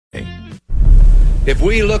if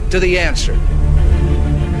we look to the answer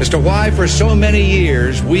as to why for so many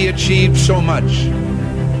years we achieved so much,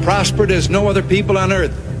 prospered as no other people on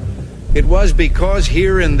earth, it was because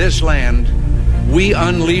here in this land we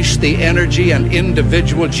unleashed the energy and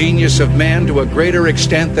individual genius of man to a greater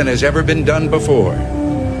extent than has ever been done before.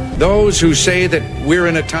 Those who say that we're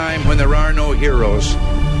in a time when there are no heroes,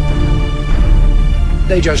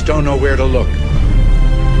 they just don't know where to look.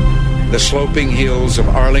 The sloping hills of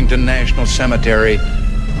Arlington National Cemetery,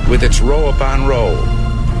 with its row upon row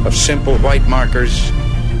of simple white markers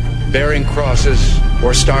bearing crosses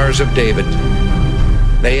or stars of David,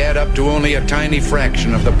 they add up to only a tiny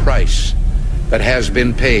fraction of the price that has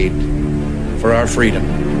been paid for our freedom.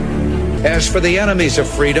 As for the enemies of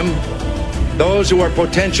freedom, those who are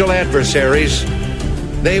potential adversaries,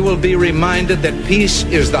 they will be reminded that peace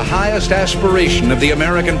is the highest aspiration of the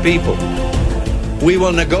American people. We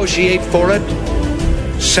will negotiate for it,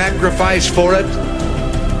 sacrifice for it.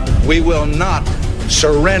 We will not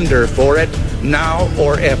surrender for it now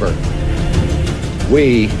or ever.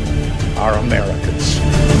 We are Americans.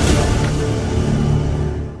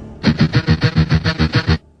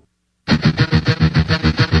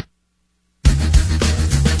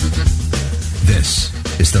 This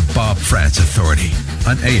is the Bob Frantz Authority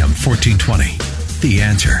on AM 1420. The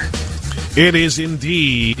Answer. It is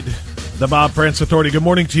indeed the Bob Frantz Authority. Good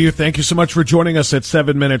morning to you. Thank you so much for joining us at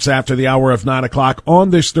 7 minutes after the hour of 9 o'clock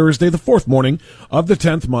on this Thursday, the fourth morning of the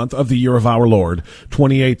 10th month of the year of our Lord,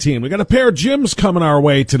 2018. We got a pair of Jims coming our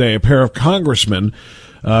way today, a pair of congressmen,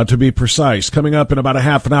 to be precise. Coming up in about a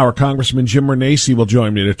half an hour, Congressman Jim Renacci will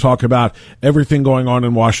join me to talk about everything going on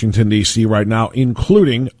in Washington, D.C. right now,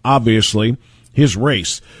 including, obviously, his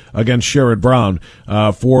race against Sherrod Brown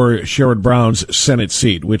for Sherrod Brown's Senate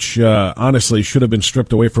seat, which honestly should have been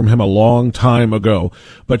stripped away from him a long time ago.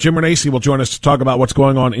 But Jim Renacci will join us to talk about what's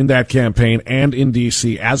going on in that campaign and in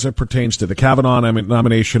D.C. as it pertains to the Kavanaugh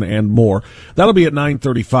nomination and more. That'll be at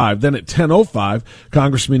 9:35. Then at 10:05,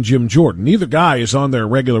 Congressman Jim Jordan. Neither guy is on their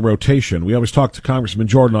regular rotation. We always talk to Congressman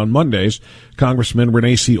Jordan on Mondays, Congressman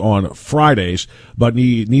Renacci on Fridays, but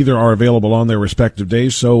neither are available on their respective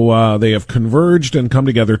days, so they have converged and come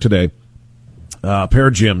together today. A pair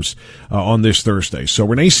of Jims on this Thursday. So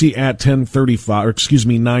Renacci at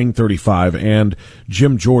 9:35, and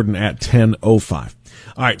Jim Jordan at 10:05.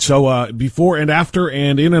 All right, so before and after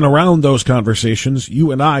and in and around those conversations,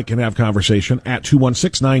 you and I can have conversation at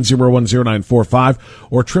 216-901-0945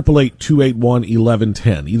 or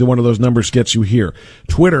 888-281-1110. Either one of those numbers gets you here.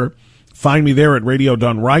 Twitter, find me there at Radio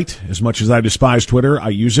Done Right. As much as I despise Twitter, I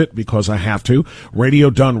use it because I have to.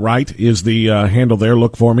 Radio Done Right is the handle there.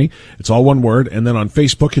 Look for me. It's all one word. And then on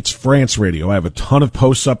Facebook, it's France Radio. I have a ton of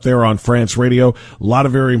posts up there on France Radio. A lot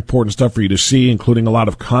of very important stuff for you to see, including a lot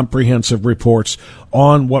of comprehensive reports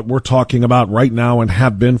on what we're talking about right now and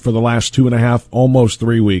have been for the last 2.5, almost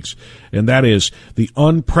 3 weeks. And that is the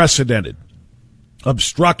unprecedented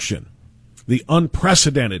obstruction, the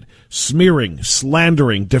unprecedented smearing,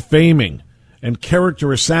 slandering, defaming, and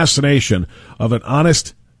character assassination of an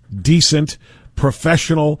honest, decent,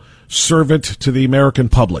 professional servant to the American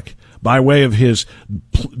public by way of his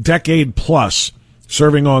decade plus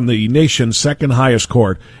serving on the nation's second highest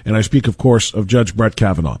court, and I speak, of course, of Judge Brett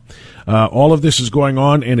Kavanaugh. All of this is going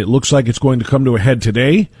on, and it looks like it's going to come to a head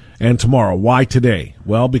today and tomorrow. Why today?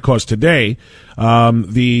 Well, because today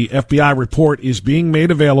the FBI report is being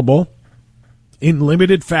made available in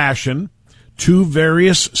limited fashion to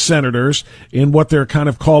various senators in what they're kind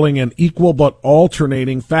of calling an equal but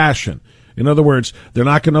alternating fashion. In other words, they're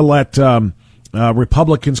not going to let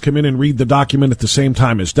Republicans come in and read the document at the same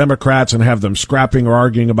time as Democrats and have them scrapping or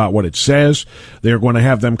arguing about what it says. They're going to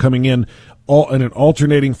have them coming in in an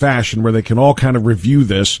alternating fashion where they can all kind of review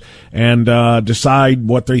this and decide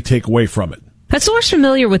what they take away from it. A source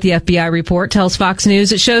familiar with the FBI report tells Fox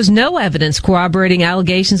News it shows no evidence corroborating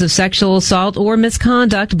allegations of sexual assault or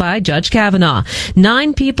misconduct by Judge Kavanaugh.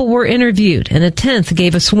 9 people were interviewed, and a 10th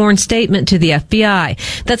gave a sworn statement to the FBI.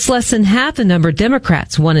 That's less than half the number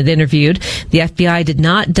Democrats wanted interviewed. The FBI did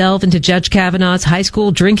not delve into Judge Kavanaugh's high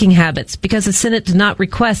school drinking habits because the Senate did not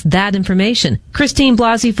request that information. Christine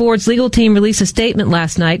Blasey Ford's legal team released a statement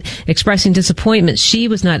last night expressing disappointment she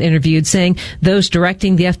was not interviewed, saying those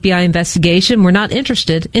directing the FBI investigation were not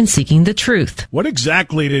interested in seeking the truth. What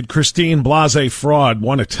exactly did Christine Blasey Fraud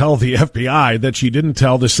want to tell the FBI that she didn't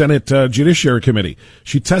tell the Senate Judiciary Committee?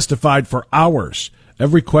 She testified for hours.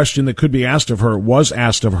 Every question that could be asked of her was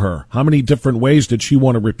asked of her. How many different ways did she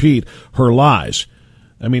want to repeat her lies?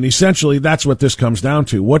 I mean, essentially, that's what this comes down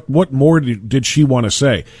to. What more did she want to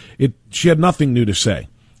say? She had nothing new to say.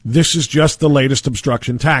 This is just the latest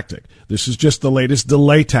obstruction tactic. This is just the latest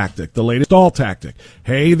delay tactic, the latest stall tactic.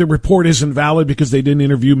 Hey, the report isn't valid because they didn't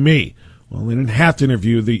interview me. Well, they didn't have to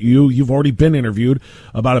interview you. You've already been interviewed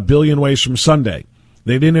about a billion ways from Sunday.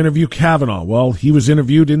 They didn't interview Kavanaugh. Well, he was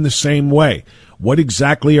interviewed in the same way. What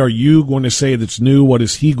exactly are you going to say that's new? What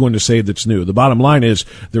is he going to say that's new? The bottom line is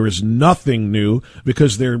there is nothing new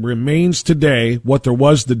because there remains today what there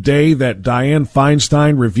was the day that Dianne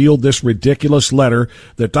Feinstein revealed this ridiculous letter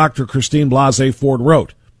that Dr. Christine Blasey Ford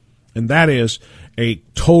wrote. And that is a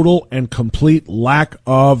total and complete lack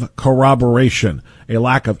of corroboration, a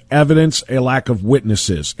lack of evidence, a lack of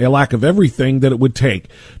witnesses, a lack of everything that it would take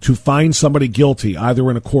to find somebody guilty,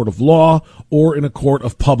 either in a court of law or in a court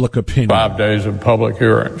of public opinion. 5 days of public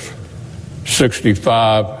hearings,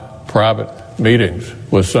 65 private meetings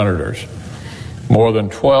with senators, more than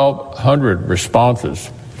 1,200 responses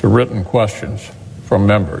to written questions from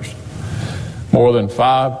members, more than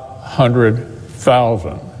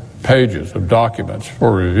 500,000 pages of documents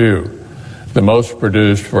for review, the most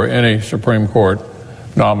produced for any Supreme Court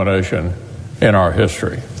nomination in our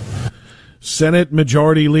history. Senate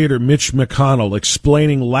Majority Leader Mitch McConnell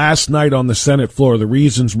explaining last night on the Senate floor the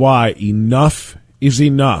reasons why enough is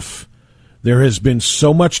enough. There has been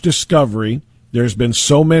so much discovery. There have been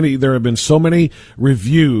so many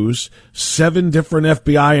reviews, 7 different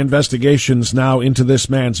FBI investigations now into this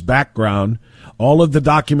man's background. All of the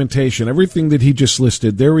documentation, everything that he just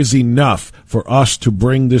listed, there is enough for us to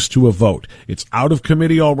bring this to a vote. It's out of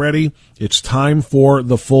committee already. It's time for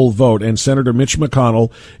the full vote. And Senator Mitch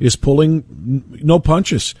McConnell is pulling no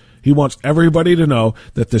punches. He wants everybody to know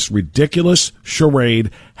that this ridiculous charade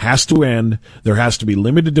has to end. There has to be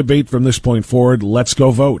limited debate from this point forward. Let's go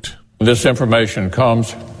vote. This information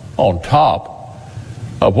comes on top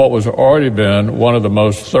of what was already been one of the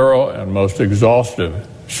most thorough and most exhaustive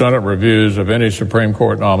Senate reviews of any Supreme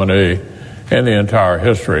Court nominee in the entire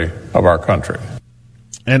history of our country.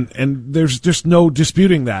 And there's just no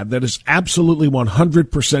disputing that. That is absolutely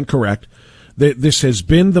 100% correct. This has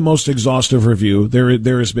been the most exhaustive review.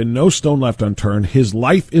 There has been no stone left unturned. His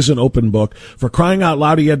life is an open book. For crying out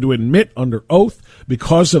loud, he had to admit under oath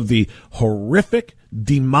because of the horrific,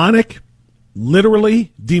 demonic,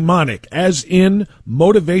 literally demonic, as in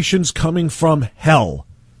motivations coming from hell,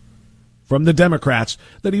 from the Democrats,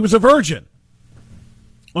 that he was a virgin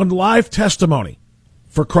on live testimony,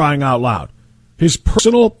 for crying out loud. His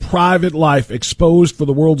personal, private life exposed for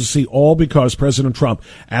the world to see, all because President Trump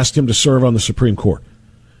asked him to serve on the Supreme Court.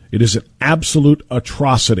 It is an absolute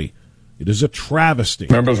atrocity. It is a travesty.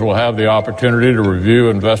 Members will have the opportunity to review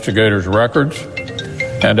investigators' records,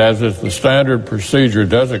 and as is the standard procedure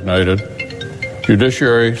designated,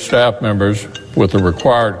 judiciary staff members with the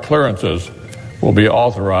required clearances will be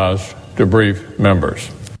authorized to brief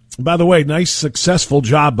members. By the way, nice, successful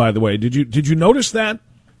job, by the way. Did you notice that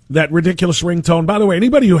ridiculous ringtone? By the way,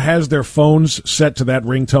 anybody who has their phones set to that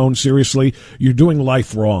ringtone, seriously, you're doing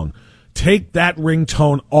life wrong. Take that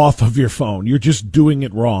ringtone off of your phone. You're just doing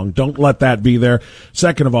it wrong. Don't let that be there.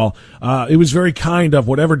 Second of all, it was very kind of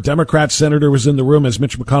whatever Democrat senator was in the room as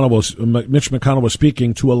Mitch McConnell was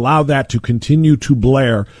speaking to allow that to continue to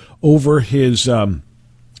blare over his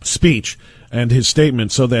speech and his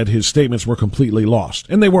statements, so that his statements were completely lost.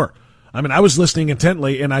 And they were. I mean, I was listening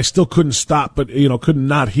intently, and I still couldn't stop, but, could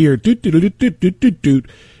not hear doot, doot, doot, doot, doot, doot, doot.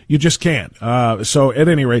 You just can't. So at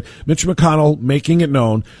any rate, Mitch McConnell making it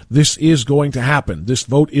known this is going to happen. This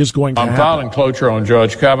vote is going to happen. I'm filing cloture on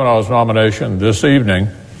Judge Kavanaugh's nomination this evening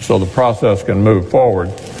so the process can move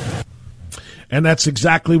forward. And that's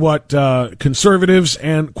exactly what conservatives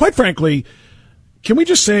and, quite frankly, can we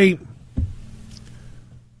just say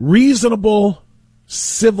reasonable,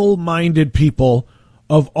 civil-minded people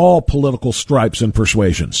of all political stripes and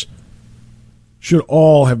persuasions should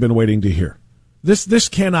all have been waiting to hear. This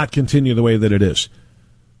cannot continue the way that it is.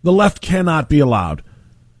 The left cannot be allowed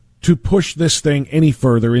to push this thing any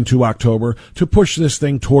further into October, to push this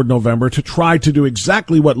thing toward November, to try to do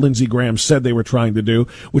exactly what Lindsey Graham said they were trying to do,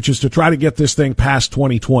 which is to try to get this thing past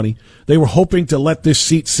 2020. They were hoping to let this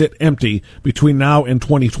seat sit empty between now and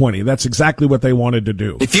 2020. That's exactly what they wanted to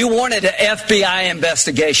do. If you wanted an FBI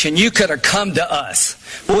investigation, you could have come to us.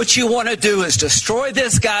 What you want to do is destroy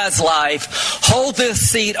this guy's life, hold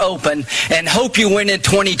this seat open, and hope you win in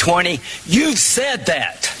 2020. You've said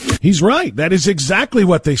that. He's right. That is exactly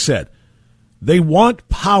what they said. They want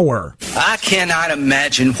power. I cannot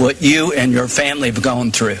imagine what you and your family have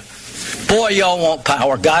gone through. Boy, y'all want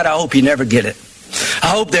power. God, I hope you never get it. I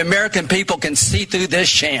hope the American people can see through this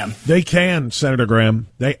sham. They can, Senator Graham.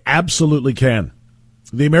 They absolutely can.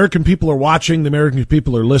 The American people are watching, the American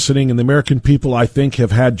people are listening, and the American people, I think,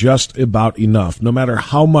 have had just about enough, no matter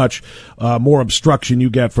how much more obstruction you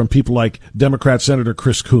get from people like Democrat Senator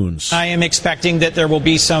Chris Coons. I am expecting that there will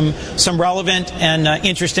be some relevant and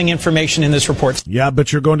interesting information in this report. Yeah,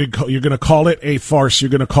 but you're going to call it a farce. You're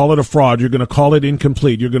going to call it a fraud. You're going to call it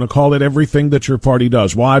incomplete. You're going to call it everything that your party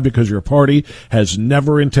does. Why? Because your party has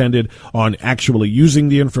never intended on actually using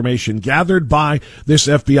the information gathered by this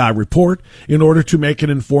FBI report in order to make an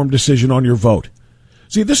informed decision on your vote.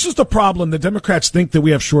 See, this is the problem. The Democrats think that we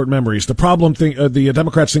have short memories. The problem the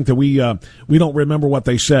Democrats think that we don't remember what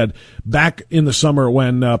they said back in the summer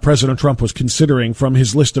when President Trump was considering from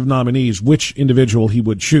his list of nominees which individual he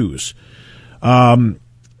would choose.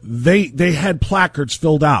 They had placards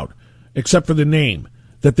filled out, except for the name,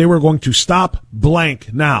 that they were going to stop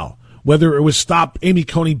blank now. Whether it was stop Amy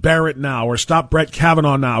Coney Barrett now or stop Brett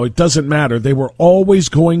Kavanaugh now, it doesn't matter. They were always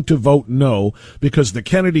going to vote no because the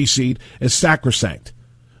Kennedy seat is sacrosanct.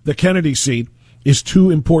 The Kennedy seat is too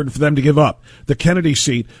important for them to give up. The Kennedy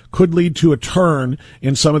seat could lead to a turn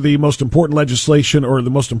in some of the most important legislation, or the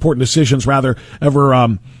most important decisions, rather,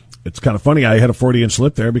 ever. It's kind of funny. I had a Freudian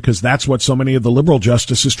slip there because that's what so many of the liberal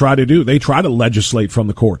justices try to do. They try to legislate from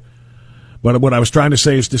the court. But what I was trying to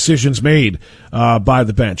say is decisions made by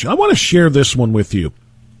the bench. I want to share this one with you.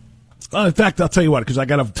 In fact, I'll tell you what, because I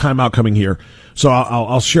got a timeout coming here, so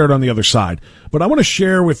I'll share it on the other side. But I want to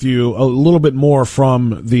share with you a little bit more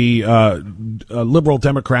from the liberal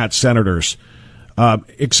Democrat senators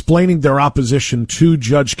explaining their opposition to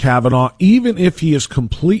Judge Kavanaugh, even if he is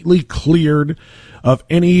completely cleared of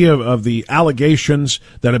any of the allegations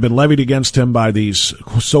that have been levied against him by these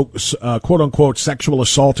quote-unquote sexual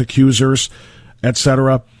assault accusers,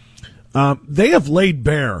 etc. They have laid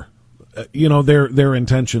bare, their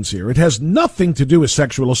intentions here. It has nothing to do with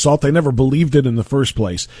sexual assault. They never believed it in the first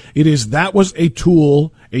place. That was a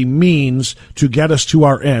tool, a means to get us to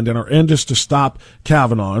our end, and our end is to stop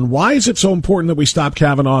Kavanaugh. And why is it so important that we stop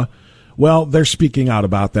Kavanaugh? Well, they're speaking out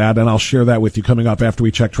about that, and I'll share that with you coming up after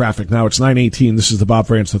we check traffic. Now it's 9:18. This is the Bob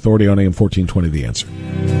Frantz Authority on AM 1420, The Answer.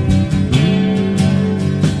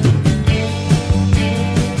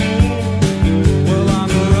 Well, I'm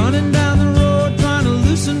running down the road trying to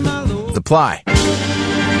loosen my load. Apply.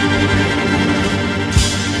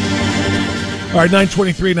 All right,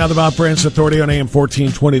 9:23 now, the Bob Frantz Authority on AM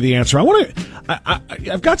 1420, The Answer.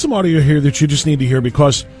 I've got some audio here that you just need to hear,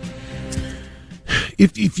 because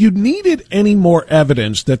if you needed any more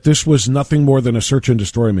evidence that this was nothing more than a search and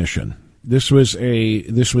destroy mission, this was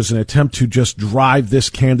an attempt to just drive this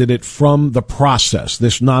candidate from the process,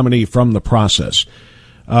 this nominee from the process.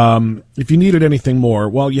 If you needed anything more,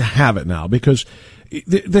 well, you have it now, because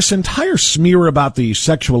this entire smear about the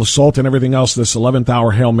sexual assault and everything else, this 11th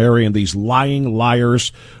hour Hail Mary and these lying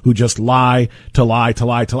liars who just lie to lie to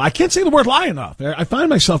lie to lie. I can't say the word lie enough. I find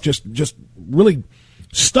myself just really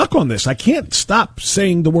stuck on this. I can't stop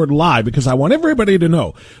saying the word lie, because I want everybody to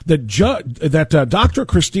know that Dr.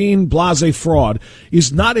 Christine Blasey Fraud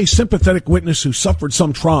is not a sympathetic witness who suffered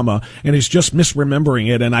some trauma and is just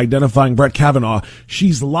misremembering it and identifying Brett Kavanaugh.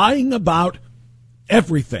 She's lying about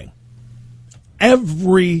everything.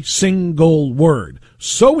 Every single word.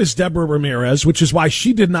 So is Deborah Ramirez, which is why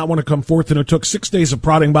she did not want to come forth, and it took 6 days of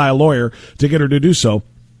prodding by a lawyer to get her to do so.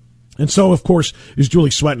 And so, of course, is Julie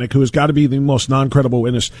Swetnick, who has got to be the most non-credible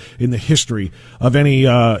witness in the history of any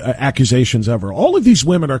accusations ever. All of these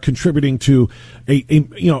women are contributing to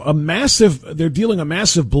a massive. They're dealing a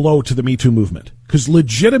massive blow to the Me Too movement, because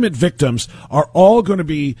legitimate victims are all going to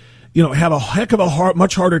be, have a heck of a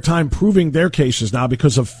much harder time proving their cases now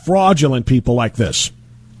because of fraudulent people like this.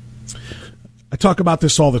 I talk about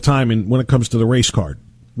this all the time when it comes to the race card.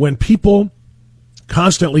 When people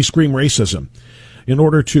constantly scream racism in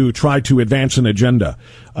order to try to advance an agenda,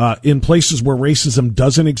 in places where racism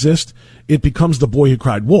doesn't exist, it becomes the boy who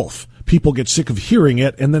cried wolf. People get sick of hearing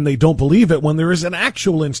it, and then they don't believe it when there is an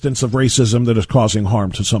actual instance of racism that is causing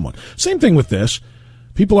harm to someone. Same thing with this.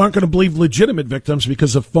 People aren't going to believe legitimate victims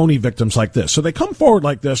because of phony victims like this. So they come forward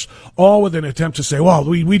like this, all with an attempt to say, well,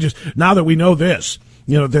 we just, now that we know this,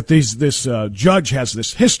 that this judge has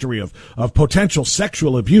this history of potential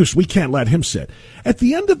sexual abuse, we can't let him sit. At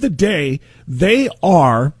the end of the day, they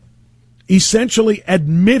are essentially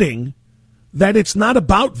admitting that it's not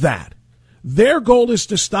about that. Their goal is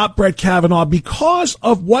to stop Brett Kavanaugh because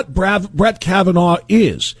of what Brett Kavanaugh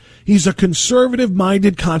is. He's a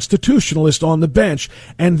conservative-minded constitutionalist on the bench,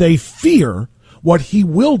 and they fear what he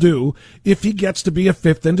will do if he gets to be a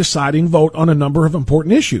fifth and deciding vote on a number of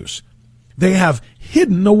important issues. They have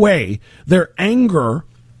hidden away their anger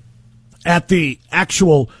at the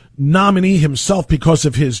actual nominee himself because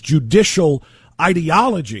of his judicial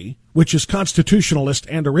ideology, which is constitutionalist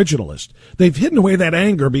and originalist. They've hidden away that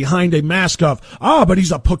anger behind a mask of, but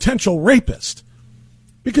he's a potential rapist.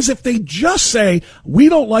 Because if they just say, we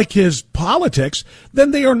don't like his politics,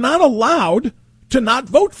 then they are not allowed to not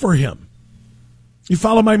vote for him. You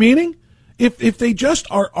follow my meaning? If they just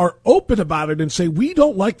are open about it and say, we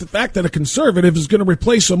don't like the fact that a conservative is going to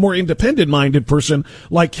replace a more independent-minded person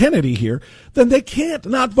like Kennedy here, then they can't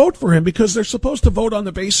not vote for him because they're supposed to vote on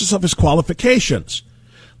the basis of his qualifications.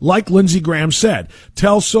 Like Lindsey Graham said,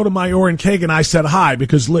 tell Sotomayor and Kagan I said hi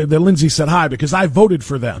because Lindsey said hi because I voted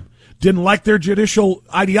for them. Didn't like their judicial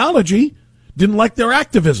ideology, didn't like their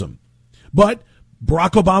activism. But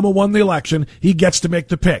Barack Obama won the election. He gets to make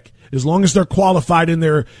the pick. As long as they're qualified in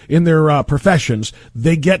their professions,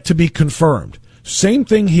 they get to be confirmed. Same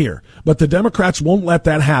thing here, but the Democrats won't let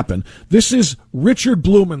that happen. This is Richard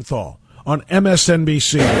Blumenthal on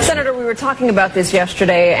MSNBC. Senator, we were talking about this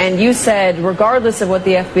yesterday, and you said regardless of what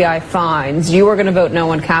the FBI finds, you are going to vote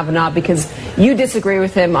no on Kavanaugh because you disagree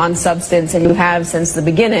with him on substance, and you have since the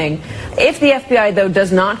beginning. If the FBI, though,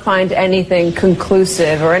 does not find anything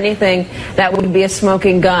conclusive or anything that would be a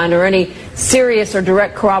smoking gun or any serious or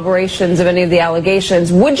direct corroborations of any of the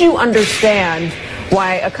allegations, would you understand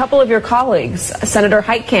why a couple of your colleagues, Senator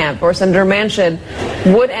Heitkamp or Senator Manchin,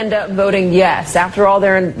 would end up voting yes? After all,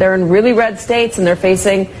 they're in really red states and they're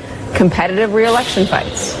facing competitive re-election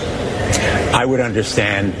fights. I would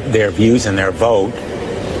understand their views and their vote.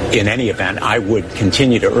 In any event, I would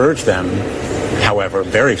continue to urge them, however,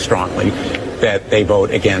 very strongly, that they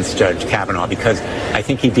vote against Judge Kavanaugh, because I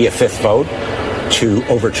think he'd be a fifth vote to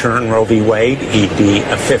overturn Roe v. Wade. He'd be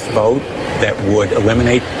a fifth vote that would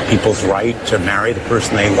eliminate people's right to marry the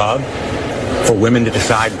person they love, for women to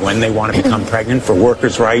decide when they want to become pregnant, for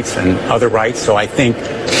workers' rights and other rights. So I think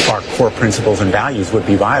our core principles and values would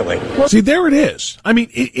be violated. See, there it is. I mean,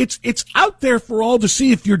 it's out there for all to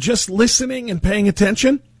see if you're just listening and paying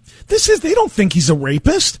attention. They don't think he's a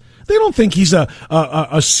rapist. They don't think he's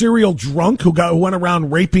a serial drunk who went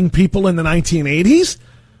around raping people in the 1980s.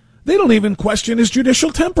 They don't even question his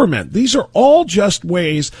judicial temperament. These are all just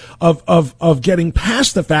ways of getting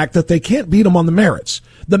past the fact that they can't beat him on the merits.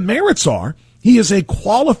 The merits are he is a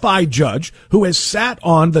qualified judge who has sat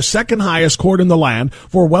on the second highest court in the land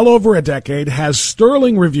for well over a decade, has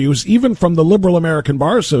sterling reviews even from the Liberal American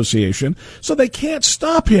Bar Association, so they can't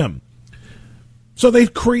stop him. So they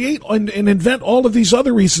create and invent all of these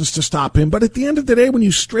other reasons to stop him. But at the end of the day, when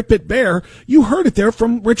you strip it bare, you heard it there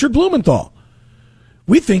from Richard Blumenthal.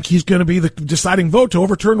 We think he's going to be the deciding vote to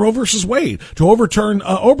overturn Roe versus Wade, to overturn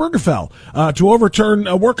Obergefell, to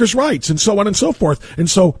overturn workers' rights, and so on and so forth. And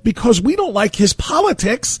so, because we don't like his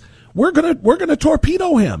politics, we're gonna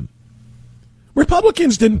torpedo him.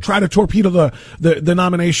 Republicans didn't try to torpedo the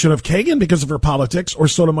nomination of Kagan because of her politics, or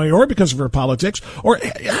Sotomayor because of her politics, or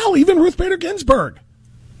hell, even Ruth Bader Ginsburg.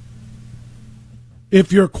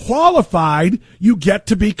 If you're qualified, you get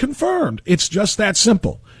to be confirmed. It's just that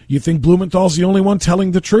simple. You think Blumenthal's the only one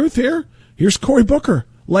telling the truth here? Here's Cory Booker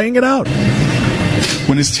laying it out.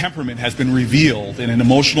 When his temperament has been revealed in an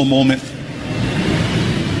emotional moment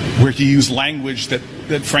where he used language that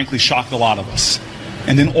frankly shocked a lot of us.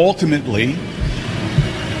 And then ultimately,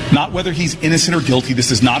 not whether he's innocent or guilty,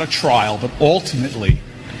 this is not a trial, but ultimately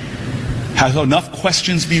has enough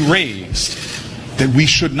questions be raised that we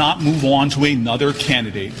should not move on to another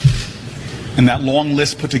candidate. And that long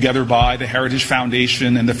list put together by the Heritage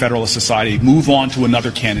Foundation and the Federalist Society, move on to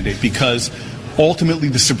another candidate, because ultimately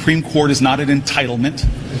the Supreme Court is not an entitlement.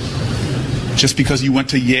 Just because you went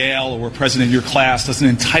to Yale or were president of your class doesn't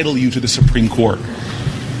entitle you to the Supreme Court.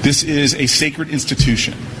 This is a sacred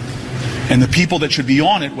institution. And the people that should be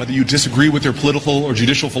on it, whether you disagree with their political or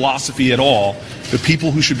judicial philosophy at all, the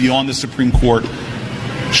people who should be on the Supreme Court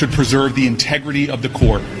should preserve the integrity of the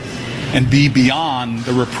court and be beyond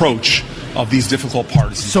the reproach of these difficult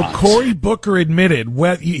partisan times. So Cory Booker admitted,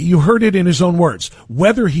 you heard it in his own words,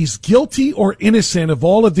 whether he's guilty or innocent of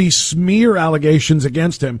all of these smear allegations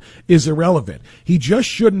against him is irrelevant. He just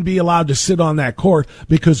shouldn't be allowed to sit on that court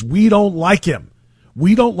because we don't like him.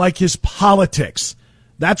 We don't like his politics.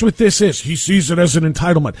 That's what this is. He sees it as an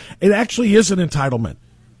entitlement. It actually is an entitlement.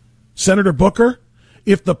 Senator Booker,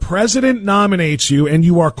 if the president nominates you and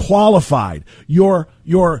you are qualified, your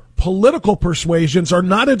political persuasions are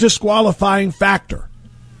not a disqualifying factor.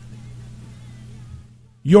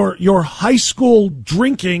 Your high school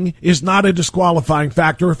drinking is not a disqualifying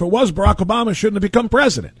factor. If it was, Barack Obama shouldn't have become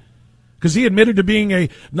president, because he admitted to being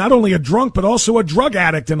not only a drunk but also a drug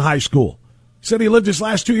addict in high school. He said he lived his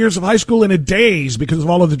last 2 years of high school in a daze because of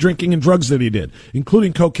all of the drinking and drugs that he did,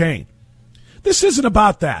 including cocaine. This isn't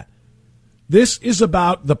about that. This is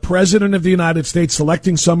about the President of the United States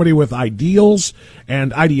selecting somebody with ideals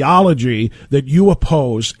and ideology that you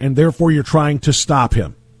oppose, and therefore you're trying to stop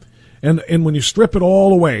him. And when you strip it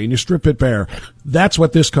all away and you strip it bare, that's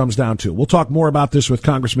what this comes down to. We'll talk more about this with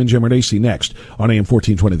Congressman Jim Renacci next on AM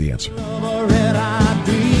 1420 The Answer.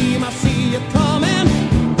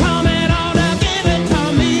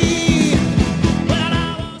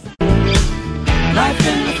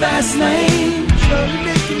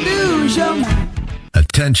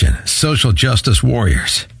 Attention, social justice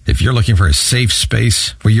warriors. If you're looking for a safe space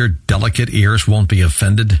where your delicate ears won't be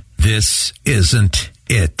offended, this isn't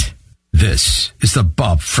it. This is the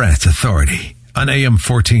Bob France Authority on AM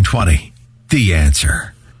 1420. The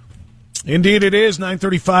Answer. Indeed it is.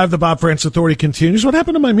 9:35, the Bob France Authority continues. What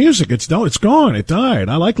happened to my music? It's gone. It died.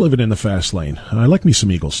 I like living in the fast lane. I like me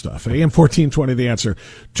some Eagles stuff. AM 1420, The Answer.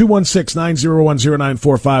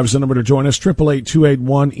 216-901-0945 is the number to join us.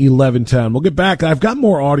 888-281-1110. We'll get back. I've got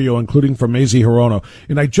more audio, including from Mazie Hirono.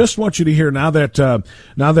 And I just want you to hear, now that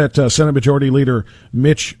Senate Majority Leader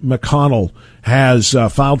Mitch McConnell has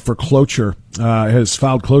filed cloture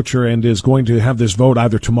and is going to have this vote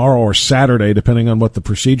either tomorrow or Saturday, depending on what the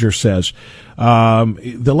procedure says.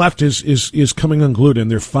 The left is coming unglued,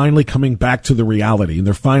 and they're finally coming back to the reality, and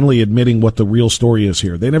they're finally admitting what the real story is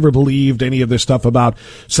here. They never believed any of this stuff about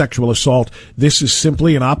sexual assault. This is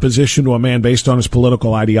simply an opposition to a man based on his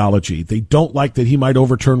political ideology. They don't like that he might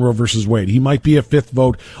overturn Roe versus Wade. He might be a fifth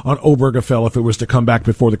vote on Obergefell if it was to come back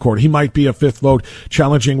before the court. He might be a fifth vote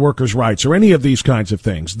challenging workers' rights or any of these kinds of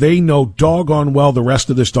things. They know doggone well the rest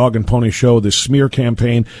of this dog and pony show, this smear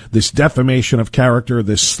campaign, this defamation of character,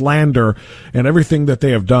 this slander, and everything that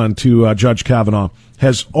they have done to Judge Kavanaugh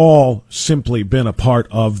has all simply been a part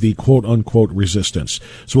of the quote-unquote resistance.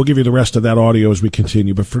 So we'll give you the rest of that audio as we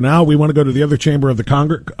continue. But for now, we want to go to the other chamber of the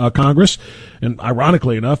Congress. And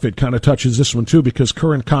ironically enough, it kind of touches this one, too, because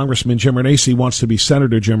current Congressman Jim Renacci wants to be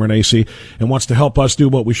Senator Jim Renacci and wants to help us do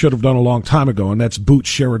what we should have done a long time ago, and that's boot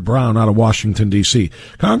Sherrod Brown out of Washington, D.C.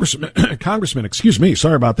 Congressman, excuse me,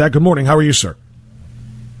 sorry about that. Good morning. How are you, sir?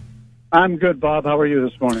 I'm good, Bob. How are you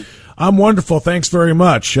this morning? I'm wonderful. Thanks very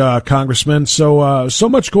much, Congressman. So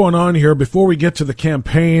much going on here. Before we get to the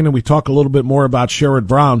campaign and we talk a little bit more about Sherrod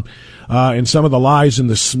Brown and some of the lies and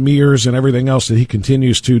the smears and everything else that he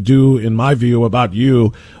continues to do, in my view, about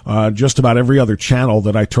you, just about every other channel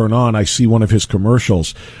that I turn on, I see one of his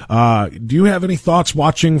commercials. Do you have any thoughts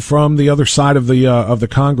watching from the other side of the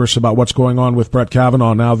Congress about what's going on with Brett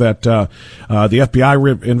Kavanaugh now that the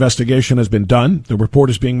FBI investigation has been done? The report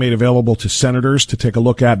is being made available to senators to take a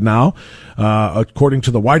look at now. According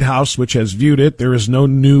to the White House, which has viewed it, there is no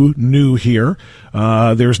new here.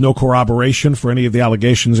 There's no corroboration for any of the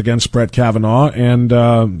allegations against Brett Kavanaugh, and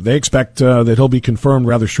they expect that he'll be confirmed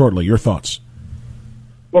rather shortly. Your thoughts?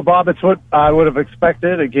 Well, Bob, it's what I would have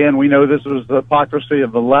expected. Again, we know this was the hypocrisy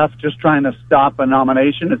of the left, just trying to stop a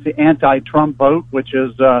nomination. It's the anti-Trump vote, which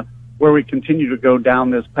is where we continue to go down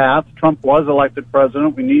this path. Trump was elected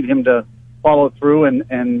president. We need him to follow through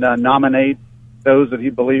and nominate those that he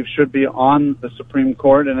believes should be on the Supreme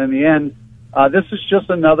Court. And in the end, this is just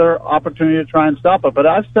another opportunity to try and stop it. But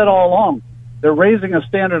I've said all along, they're raising a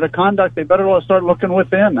standard of conduct. They better start looking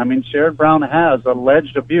within. I mean, Sherrod Brown has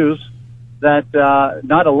alleged abuse that,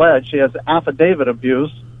 not alleged, she has affidavit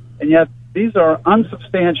abuse, and yet these are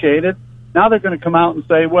unsubstantiated. Now they're going to come out and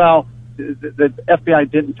say, well, the FBI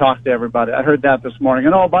didn't talk to everybody. I heard that this morning.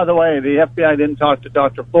 And, oh, by the way, the FBI didn't talk to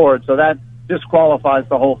Dr. Ford, so that disqualifies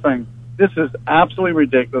the whole thing. This is absolutely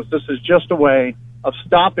ridiculous. This is just a way of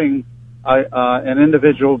stopping an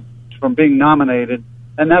individual from being nominated,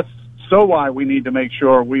 and that's so why we need to make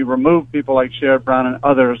sure we remove people like Sherrod Brown and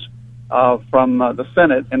others from the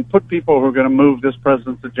Senate and put people who are going to move this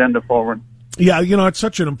president's agenda forward. Yeah, it's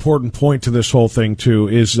such an important point to this whole thing, too,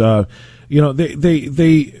 is,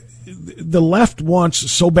 the left wants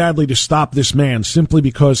so badly to stop this man simply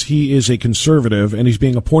because he is a conservative and he's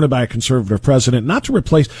being appointed by a conservative president, not to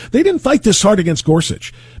replace. They didn't fight this hard against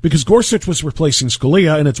Gorsuch because Gorsuch was replacing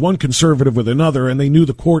Scalia, and it's one conservative with another, and they knew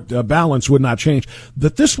the court balance would not change.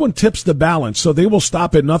 That this one tips the balance, so they will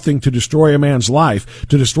stop at nothing to destroy a man's life,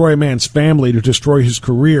 to destroy a man's family, to destroy his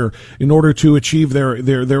career in order to achieve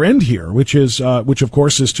their end here, which of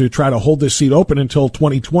course is to try to hold this seat open until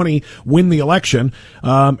 2020, win the election,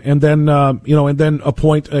 and then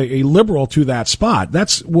appoint a liberal to that spot.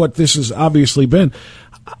 That's what this has obviously been.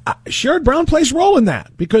 Sherrod Brown plays a role in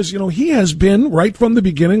that because, he has been right from the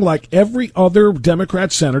beginning, like every other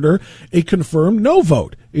Democrat senator, a confirmed no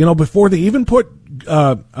vote. Before they even put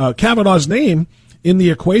Kavanaugh's name in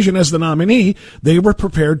the equation as the nominee, they were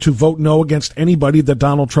prepared to vote no against anybody that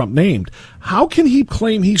Donald Trump named. How can he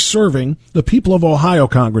claim he's serving the people of Ohio,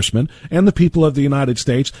 Congressman, and the people of the United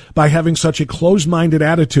States by having such a closed-minded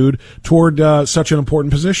attitude toward such an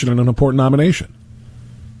important position and an important nomination?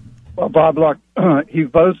 Well, Bob, look, he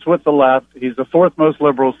votes with the left. He's the fourth most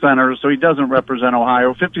liberal senator, so he doesn't represent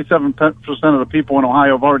Ohio. 57% of the people in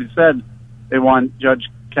Ohio have already said they want Judge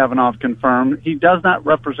Kavanaugh confirmed. He does not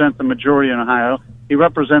represent the majority in Ohio. He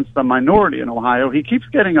represents the minority in Ohio. He keeps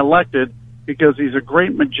getting elected because he's a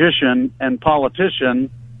great magician and politician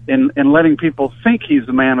in letting people think he's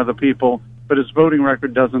the man of the people, but his voting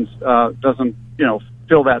record doesn't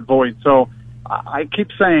fill that void. So I keep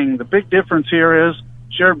saying the big difference here is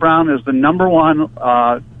Sherrod Brown is the number one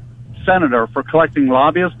senator for collecting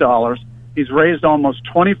lobbyist dollars. He's raised almost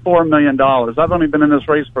 $24 million. I've only been in this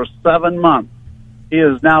race for 7 months. He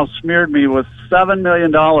has now smeared me with $7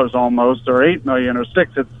 million almost, or $8 million, or $6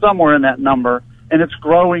 million. It's somewhere in that number, and it's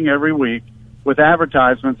growing every week with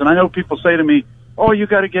advertisements. And I know people say to me, "Oh, you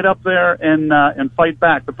got to get up there and fight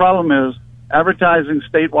back." The problem is advertising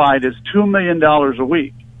statewide is $2 million a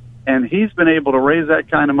week, and he's been able to raise that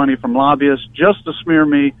kind of money from lobbyists just to smear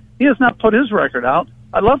me. He has not put his record out.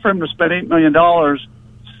 I'd love for him to spend $8 million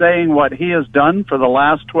saying what he has done for the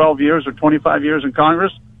last 12 years or 25 years in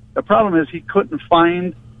Congress. The problem is he couldn't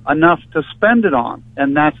find enough to spend it on,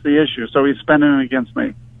 and that's the issue. So he's spending it against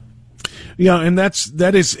me. Yeah, and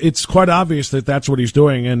it's quite obvious that that's what he's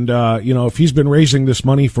doing. And, if he's been raising this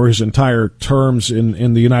money for his entire terms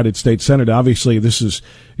in the United States Senate, obviously this is,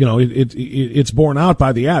 it's borne out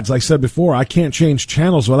by the ads. Like I said before, I can't change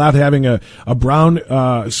channels without having a Brown,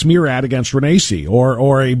 smear ad against Renacci or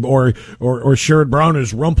Sherrod Brown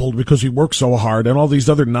is rumpled because he works so hard and all these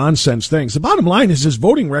other nonsense things. The bottom line is his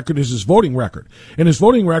voting record is his voting record. And his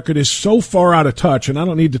voting record is so far out of touch. And I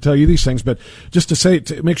don't need to tell you these things, but just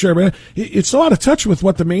to make sure everybody, it's so out of touch with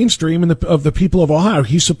what the mainstream of the people of Ohio.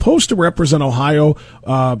 He's supposed to represent Ohio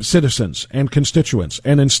citizens and constituents,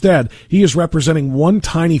 and instead he is representing one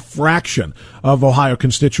tiny fraction of Ohio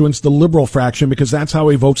constituents, the liberal fraction, because that's how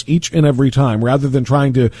he votes each and every time, rather than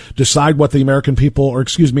trying to decide what the American people, or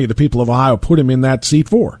the people of Ohio, put him in that seat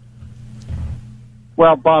for.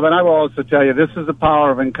 Well, Bob, and I will also tell you, this is the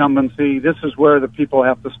power of incumbency. This is where the people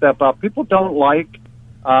have to step up. People don't like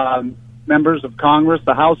members of Congress,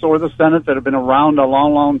 the House or the Senate, that have been around a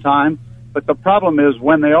long, long time. But the problem is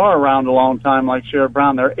when they are around a long time, like Sherrod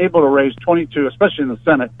Brown, they're able to raise 22, especially in the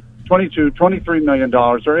Senate, $23 million.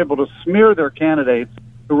 They're able to smear their candidates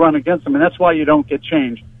who run against them, and that's why you don't get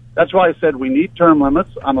change. That's why I said we need term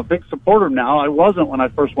limits. I'm a big supporter now. I wasn't when I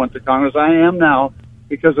first went to Congress. I am now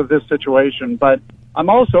because of this situation. But I'm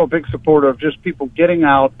also a big supporter of just people getting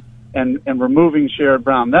out and removing Sherrod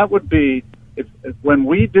Brown. That would be, if when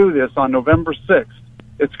we do this on November 6th,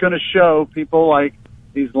 it's going to show people like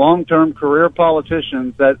these long-term career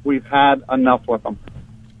politicians that we've had enough with them.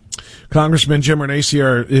 Congressman Jim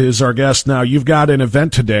Renacci is our guest now. You've got an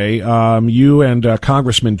event today. You and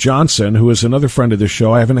Congressman Johnson, who is another friend of this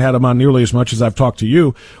show. I haven't had him on nearly as much as I've talked to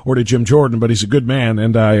you or to Jim Jordan, but he's a good man,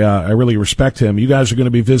 and I really respect him. You guys are going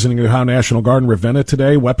to be visiting the Ohio National Guard in Ravenna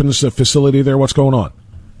today, weapons facility there. What's going on?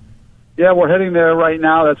 Yeah, we're heading there right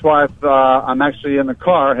now. That's why I'm actually in the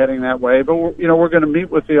car heading that way. But we're going to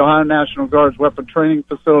meet with the Ohio National Guard's weapon training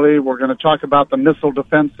facility. We're going to talk about the missile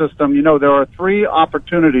defense system. There are 3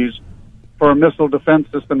 opportunities for a missile defense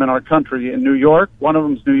system in our country. In New York, one of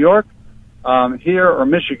them is New York, here or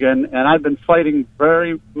Michigan, and I've been fighting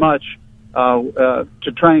very much to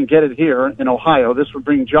try and get it here in Ohio. This would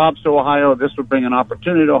bring jobs to Ohio. This would bring an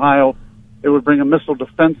opportunity to Ohio. It would bring a missile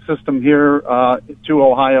defense system here to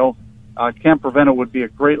Ohio. Camp Ravenna would be a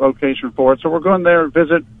great location for it. So we're going there and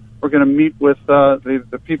visit. We're going to meet with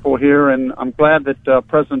the people here, and I'm glad that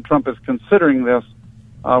President Trump is considering this.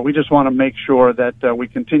 We just want to make sure that we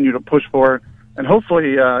continue to push for it, and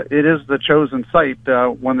hopefully it is the chosen site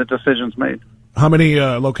when the decision's made. How many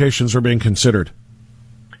locations are being considered?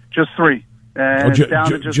 Just 3. And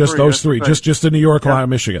just those 3, just in New York, Ohio,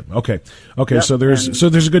 Michigan. Okay. Yep. So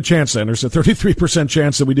there's a good chance then. There's a 33%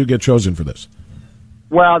 chance that we do get chosen for this.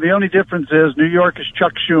 Well, the only difference is New York is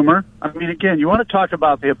Chuck Schumer. I mean, again, you want to talk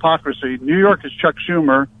about the hypocrisy. New York is Chuck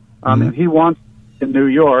Schumer, and he wants in New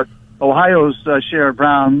York. Ohio's Sherrod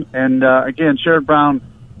Brown, and again, Sherrod Brown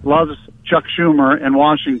loves Chuck Schumer in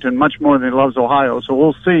Washington much more than he loves Ohio. So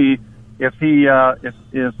we'll see if he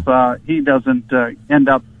doesn't end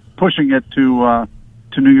up pushing it to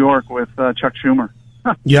New York with Chuck Schumer.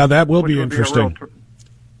 Yeah, that will be interesting.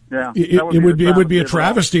 Yeah, it would be a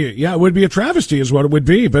travesty. Yeah, it would be a travesty, is what it would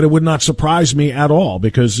be. But it would not surprise me at all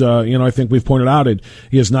because I think we've pointed out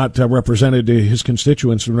he has not represented his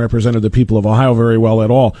constituents and represented the people of Ohio very well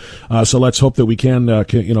at all. So let's hope that we can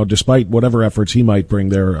despite whatever efforts he might bring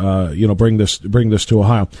there, bring this to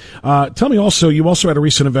Ohio. Tell me also, you also had a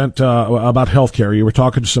recent event about healthcare. You were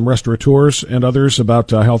talking to some restaurateurs and others about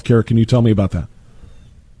healthcare. Can you tell me about that?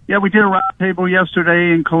 Yeah, we did a roundtable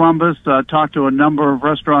yesterday in Columbus, talked to a number of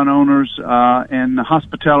restaurant owners and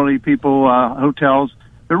hospitality people, hotels.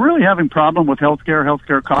 They're really having problem with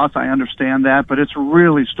healthcare costs. I understand that, but it's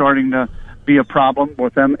really starting to be a problem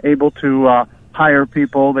with them able to hire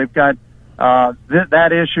people. They've got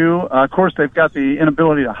that issue. Of course, they've got the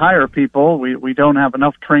inability to hire people. We don't have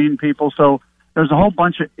enough trained people. So there's a whole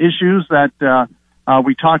bunch of issues that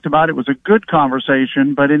we talked about. It was a good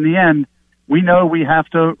conversation, but in the end, we know we have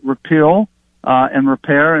to repeal and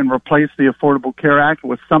repair and replace the Affordable Care Act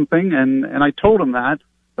with something, and I told them that.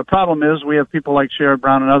 The problem is we have people like Sherrod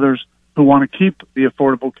Brown and others who want to keep the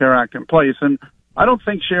Affordable Care Act in place, and I don't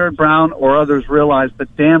think Sherrod Brown or others realize the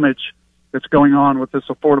damage that's going on with this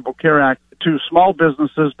Affordable Care Act to small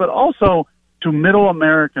businesses, but also to middle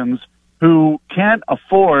Americans who can't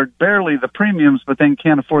afford barely the premiums, but then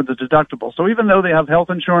can't afford the deductible. So even though they have health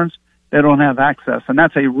insurance, they don't have access, and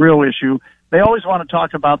that's a real issue. They always want to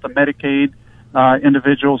talk about the Medicaid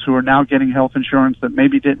individuals who are now getting health insurance that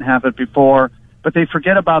maybe didn't have it before, but they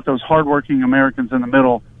forget about those hardworking Americans in the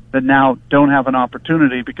middle that now don't have an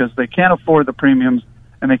opportunity because they can't afford the premiums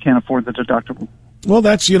and they can't afford the deductible. Well,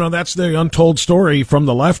 that's the untold story from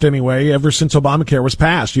the left anyway, ever since Obamacare was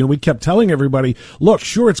passed. We kept telling everybody, look,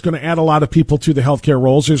 sure, it's going to add a lot of people to the healthcare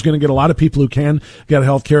rolls. There's going to get a lot of people who can get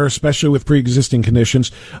healthcare, especially with pre-existing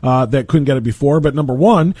conditions, that couldn't get it before. But number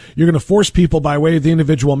one, you're going to force people by way of the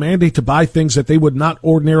individual mandate to buy things that they would not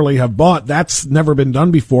ordinarily have bought. That's never been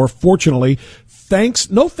done before. Fortunately,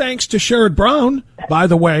 no thanks to Sherrod Brown, by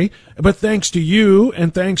the way, but thanks to you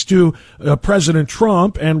and thanks to President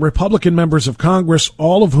Trump and Republican members of Congress,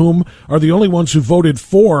 all of whom are the only ones who voted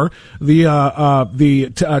for the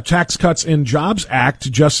Tax Cuts and Jobs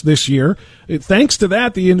Act just this year. Thanks to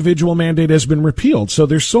that, the individual mandate has been repealed. So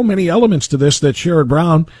there's so many elements to this that Sherrod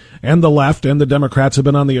Brown and the left and the Democrats have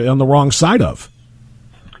been on the wrong side of.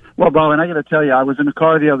 Well, Bob, and I got to tell you, I was in a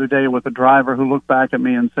car the other day with a driver who looked back at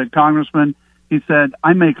me and said, Congressman, he said,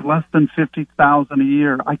 I make less than $50,000 a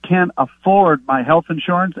year. I can't afford my health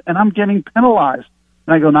insurance, and I'm getting penalized.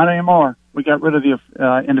 And I go, not anymore. We got rid of the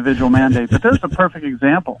individual mandate. But there's a perfect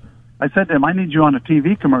example. I said to him, I need you on a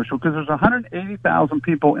TV commercial because there's 180,000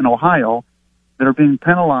 people in Ohio that are being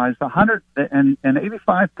penalized. 85%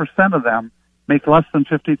 of them make less than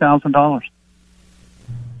 $50,000.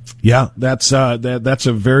 Yeah, that's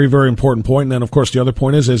a very, very important point. And then, of course, the other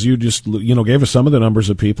point is, as you just, gave us some of the numbers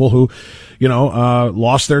of people who,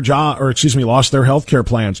 lost their lost their health care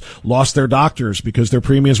plans, lost their doctors because their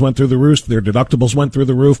premiums went through the roof, their deductibles went through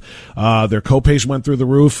the roof, their copays went through the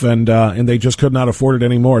roof, and they just could not afford it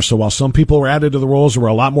anymore. So while some people were added to the rolls, there were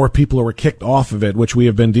a lot more people who were kicked off of it, which we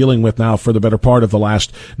have been dealing with now for the better part of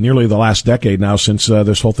nearly the last decade now since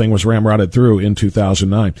this whole thing was ramrodded through in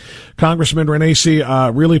 2009. Congressman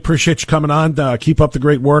Renacci, really appreciate you coming on. Keep up the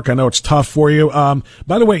great work. I know it's tough for you.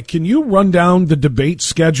 By the way, can you run down the debate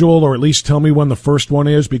schedule or at least tell me when the first one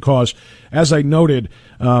is? Because as I noted,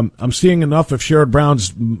 I'm seeing enough of Sherrod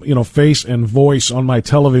Brown's, face and voice on my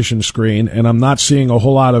television screen, and I'm not seeing a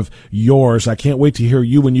whole lot of yours. I can't wait to hear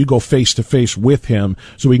you when you go face to face with him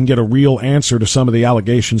so we can get a real answer to some of the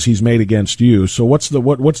allegations he's made against you. So what's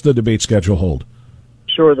the debate schedule hold?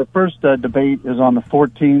 Sure. The first debate is on the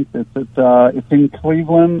 14th. It's in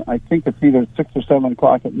Cleveland. I think it's either 6 or 7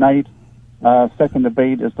 o'clock at night. Second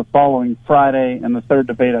debate is the following Friday, and the third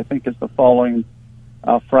debate, I think, is the following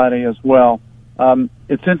Friday as well.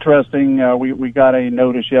 It's interesting. We got a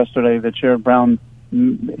notice yesterday that Sherrod Brown,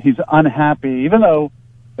 he's unhappy, even though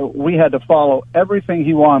we had to follow everything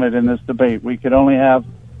he wanted in this debate. We could only have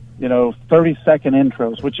 30-second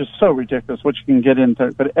intros, which is so ridiculous, which you can get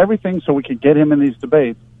into, but everything so we could get him in these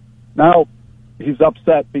debates. Now, he's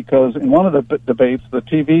upset because in one of the debates, the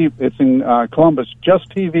TV, it's in Columbus, just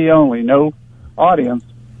TV only, no audience,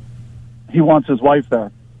 he wants his wife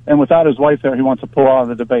there. And without his wife there, he wants to pull out of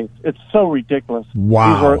the debates. It's so ridiculous.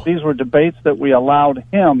 Wow. These were debates that we allowed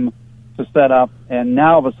him to set up, and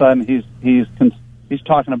now all of a sudden he's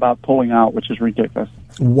talking about pulling out, which is ridiculous.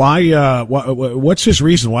 Why? What's his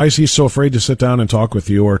reason? Why is he so afraid to sit down and talk with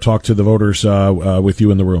you or talk to the voters with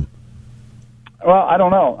you in the room? Well, I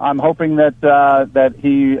don't know. I'm hoping that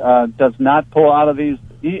he does not pull out of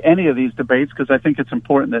any of these debates because I think it's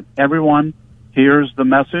important that everyone hears the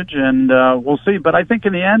message, and we'll see. But I think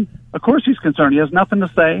in the end, of course he's concerned. He has nothing to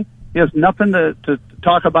say. He has nothing to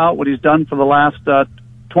talk about what he's done for the last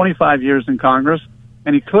 25 years in Congress,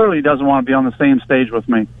 and he clearly doesn't want to be on the same stage with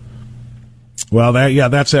me. Well,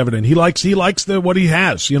 that's evident. He likes what he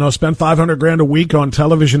has. Spend $500,000 a week on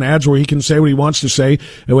television ads where he can say what he wants to say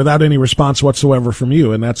without any response whatsoever from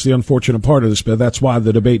you. And that's the unfortunate part of this. But that's why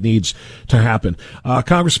the debate needs to happen.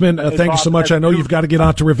 Congressman, thank you so much. I know you've got to get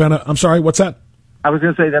out to Ravenna. I'm sorry. What's that? I was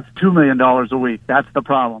going to say that's $2 million a week. That's the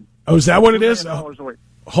problem. Oh, is that what it is? $2 million a week.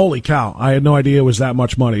 Holy cow. I had no idea it was that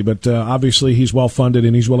much money, but obviously he's well-funded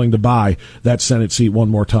and he's willing to buy that Senate seat one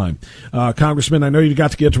more time. Congressman, I know you've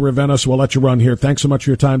got to get to Ravenna, so we'll let you run here. Thanks so much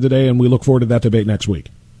for your time today, and we look forward to that debate next week.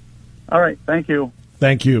 All right. Thank you.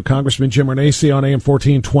 Thank you. Congressman Jim Renacci on AM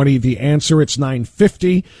 1420. The Answer, it's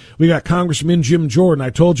 9:50. We got Congressman Jim Jordan. I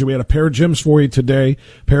told you we had a pair of Jims for you today,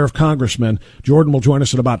 pair of congressmen. Jordan will join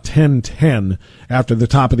us at about 10:10 after the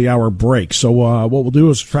top of the hour break. So what we'll do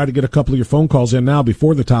is try to get a couple of your phone calls in now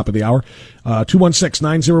before the top of the hour.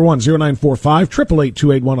 216-901-0945,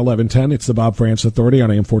 888-281-1110. It's the Bob France Authority on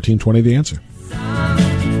AM 1420. The Answer.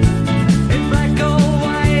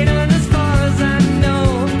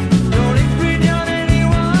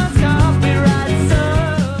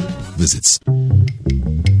 Visits.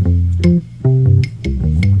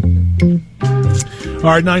 All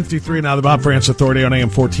right, 9:53 now, the Bob France Authority on AM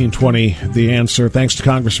 1420, The Answer. Thanks to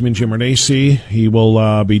Congressman Jim Renacci. He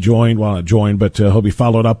will be joined, well, not joined, but he'll be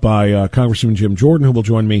followed up by Congressman Jim Jordan, who will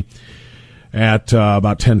join me at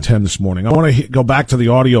about 10:10 this morning. I want to go back to the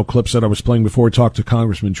audio clips that I was playing before we talked to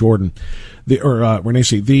Congressman Jordan,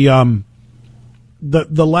 Renacci.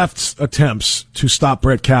 The left's attempts to stop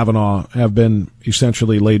Brett Kavanaugh have been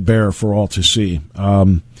essentially laid bare for all to see.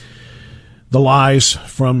 The lies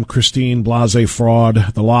from Christine Blasey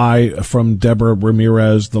Fraud, the lie from Deborah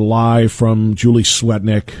Ramirez, the lie from Julie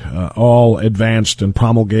Swetnick, all advanced and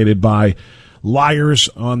promulgated by liars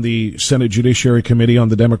on the Senate Judiciary Committee on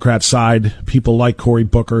the Democrat side, people like Cory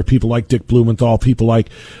Booker, people like Dick Blumenthal, people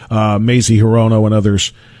like Mazie Hirono and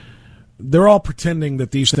others. They're all pretending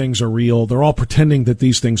that these things are real. They're all pretending that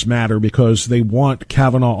these things matter because they want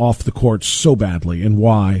Kavanaugh off the court so badly. And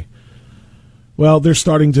why? Well, they're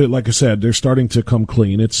starting to, like I said, they're starting to come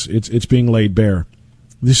clean. It's being laid bare.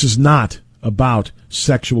 This is not about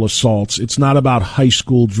sexual assaults. It's not about high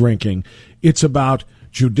school drinking. It's about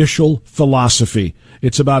judicial philosophy.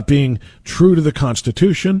 It's about being true to the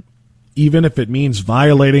Constitution, even if it means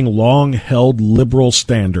violating long-held liberal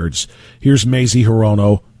standards. Here's Mazie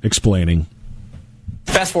Hirono explaining.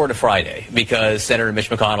 Fast forward to Friday, because Senator Mitch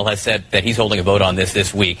McConnell has said that he's holding a vote on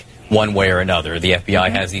this week, one way or another. The FBI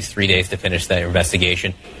has these 3 days to finish their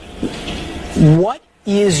investigation. What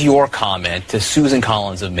is your comment to Susan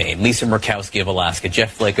Collins of Maine, Lisa Murkowski of Alaska,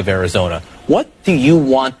 Jeff Flake of Arizona? What do you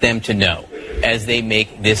want them to know as they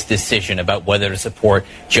make this decision about whether to support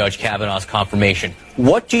Judge Kavanaugh's confirmation?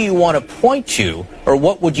 What do you want to point to, or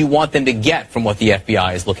what would you want them to get from what the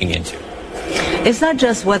FBI is looking into? It's not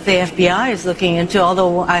just what the FBI is looking into,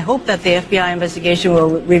 although I hope that the FBI investigation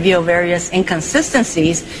will reveal various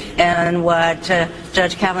inconsistencies in what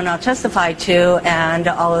Judge Kavanaugh testified to and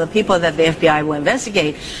all of the people that the FBI will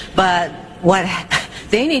investigate. But what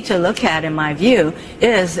they need to look at, in my view,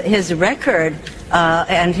 is his record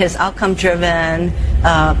and his outcome-driven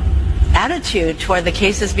attitude toward the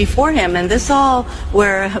cases before him, and this all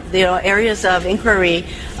were areas of inquiry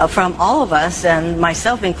from all of us, and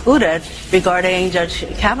myself included, regarding Judge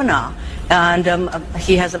Kavanaugh. And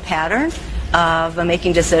he has a pattern of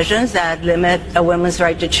making decisions that limit a woman's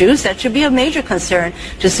right to choose. That should be a major concern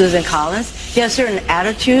to Susan Collins. He has certain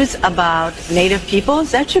attitudes about Native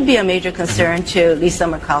peoples. That should be a major concern to Lisa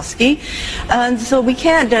Murkowski. And so we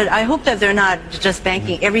can't, I hope that they're not just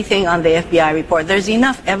banking everything on the FBI report. There's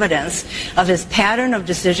enough evidence of his pattern of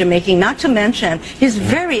decision making, not to mention his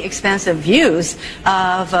very expansive views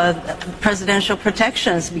of presidential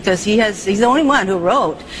protections, because he's the only one who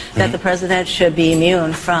wrote that the president should be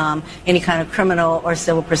immune from any kind of criminal or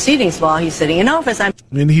civil proceedings while he's sitting in office.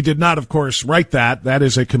 And he did not, of course, write that. That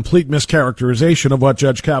is a complete mischaracterization of what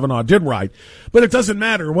Judge Kavanaugh did write. But it doesn't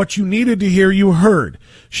matter. What you needed to hear, you heard.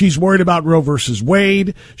 She's worried about Roe versus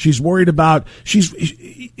Wade. She's worried about,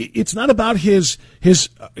 it's not about his,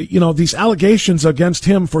 these allegations against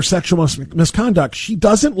him for sexual misconduct. She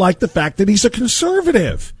doesn't like the fact that he's a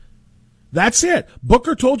conservative. That's it.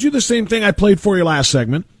 Booker told you the same thing I played for you last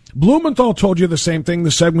segment. Blumenthal told you the same thing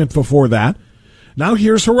the segment before that. Now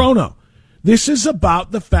here's Hirono. This is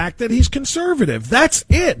about the fact that he's conservative. That's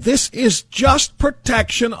it. This is just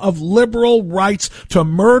protection of liberal rights to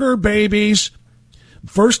murder babies,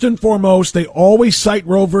 First and foremost, they always cite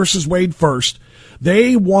Roe versus Wade first.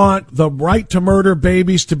 They want the right to murder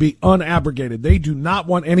babies to be unabrogated. They do not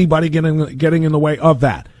want anybody getting in the way of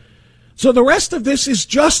that. So the rest of this is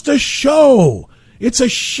just a show. It's a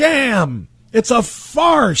sham. It's a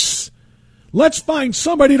farce. Let's find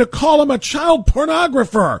somebody to call him a child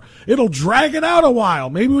pornographer. It'll drag it out a while.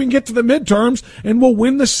 Maybe we can get to the midterms and we'll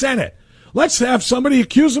win the Senate. Let's have somebody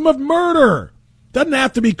accuse him of murder. Doesn't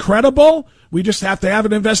have to be credible. We just have to have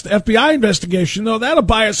an FBI investigation, though. That'll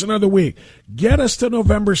buy us another week. Get us to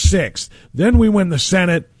November 6th. Then we win the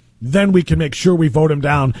Senate. Then we can make sure we vote him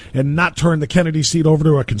down and not turn the Kennedy seat over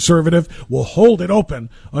to a conservative. We'll hold it open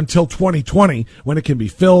until 2020 when it can be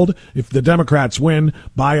filled, if the Democrats win,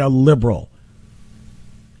 by a liberal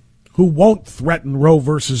who won't threaten Roe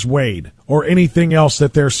versus Wade or anything else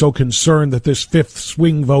that they're so concerned that this fifth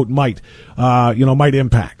swing vote might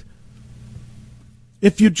impact.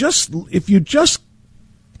 If you just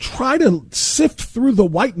try to sift through the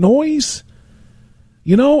white noise,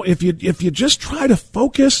 if you just try to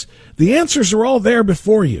focus, the answers are all there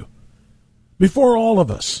before you, before all of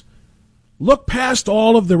us. Look past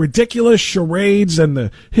all of the ridiculous charades and the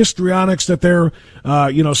histrionics that they're,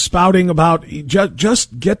 spouting about.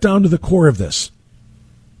 Just get down to the core of this.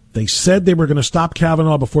 They said they were going to stop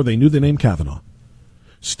Kavanaugh before they knew the name Kavanaugh.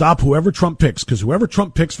 Stop whoever Trump picks, because whoever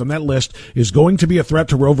Trump picks from that list is going to be a threat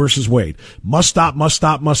to Roe versus Wade. Must stop, must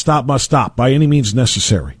stop, must stop, must stop, by any means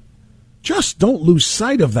necessary. Just don't lose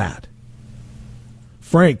sight of that.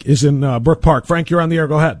 Frank is in Brook Park. Frank, you're on the air.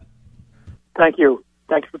 Go ahead. Thank you.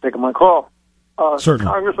 Thanks for taking my call.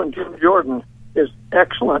 Certainly. Congressman Jim Jordan is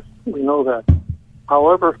excellent. We know that.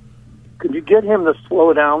 However, could you get him to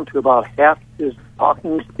slow down to about half his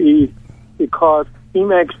talking speed? Because he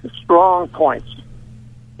makes strong points.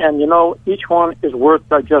 And, each one is worth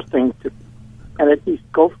digesting. And he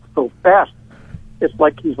goes so fast. It's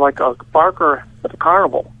like he's like a barker at the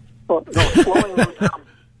carnival. Well, slowing him down.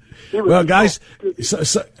 Well, guys,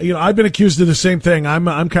 I've been accused of the same thing.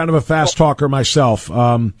 I'm kind of a fast talker myself.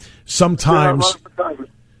 Sometimes.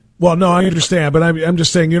 Well, no, I understand, but I'm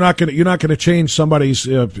just saying you're not going to change somebody's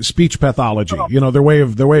speech pathology. Their way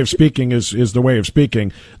of speaking is their way of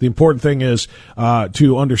speaking. The important thing is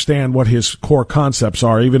to understand what his core concepts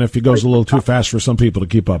are, even if he goes a little too fast for some people to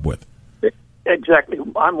keep up with. Exactly,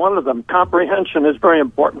 I'm one of them. Comprehension is very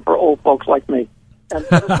important for old folks like me, and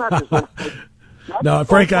it's not just. No,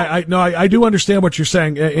 Frank, I do understand what you're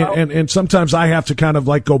saying, and sometimes I have to kind of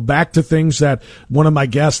like go back to things that one of my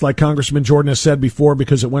guests, like Congressman Jordan, has said before,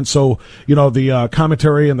 because it went so, the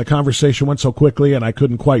commentary and the conversation went so quickly, and I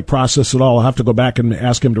couldn't quite process it all. I'll have to go back and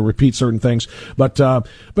ask him to repeat certain things. But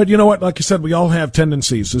you know what? Like I said, we all have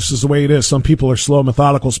tendencies. This is the way it is. Some people are slow,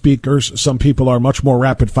 methodical speakers. Some people are much more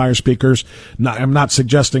rapid fire speakers. I'm not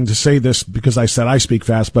suggesting to say this because I said I speak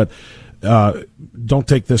fast, but don't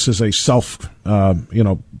take this as a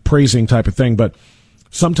praising type of thing, but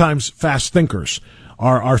sometimes fast thinkers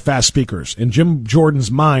are fast speakers. In Jim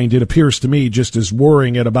Jordan's mind, it appears to me, just is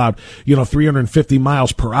worrying at about, 350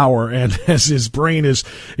 miles per hour. And as his brain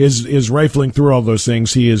is rifling through all those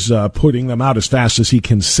things, he is, putting them out as fast as he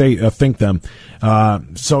can think them.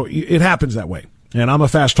 So it happens that way. And I'm a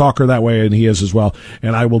fast talker that way, and he is as well.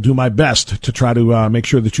 And I will do my best to try to make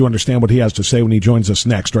sure that you understand what he has to say when he joins us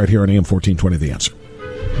next, right here on AM 1420, The Answer.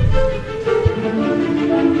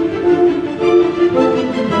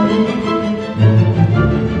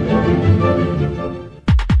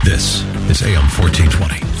 This is AM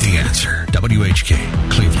 1420, The Answer.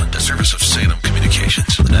 WHK, Cleveland, a service of Salem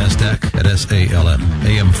Communications. The NASDAQ at SALM.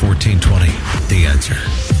 AM 1420, The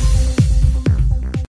Answer.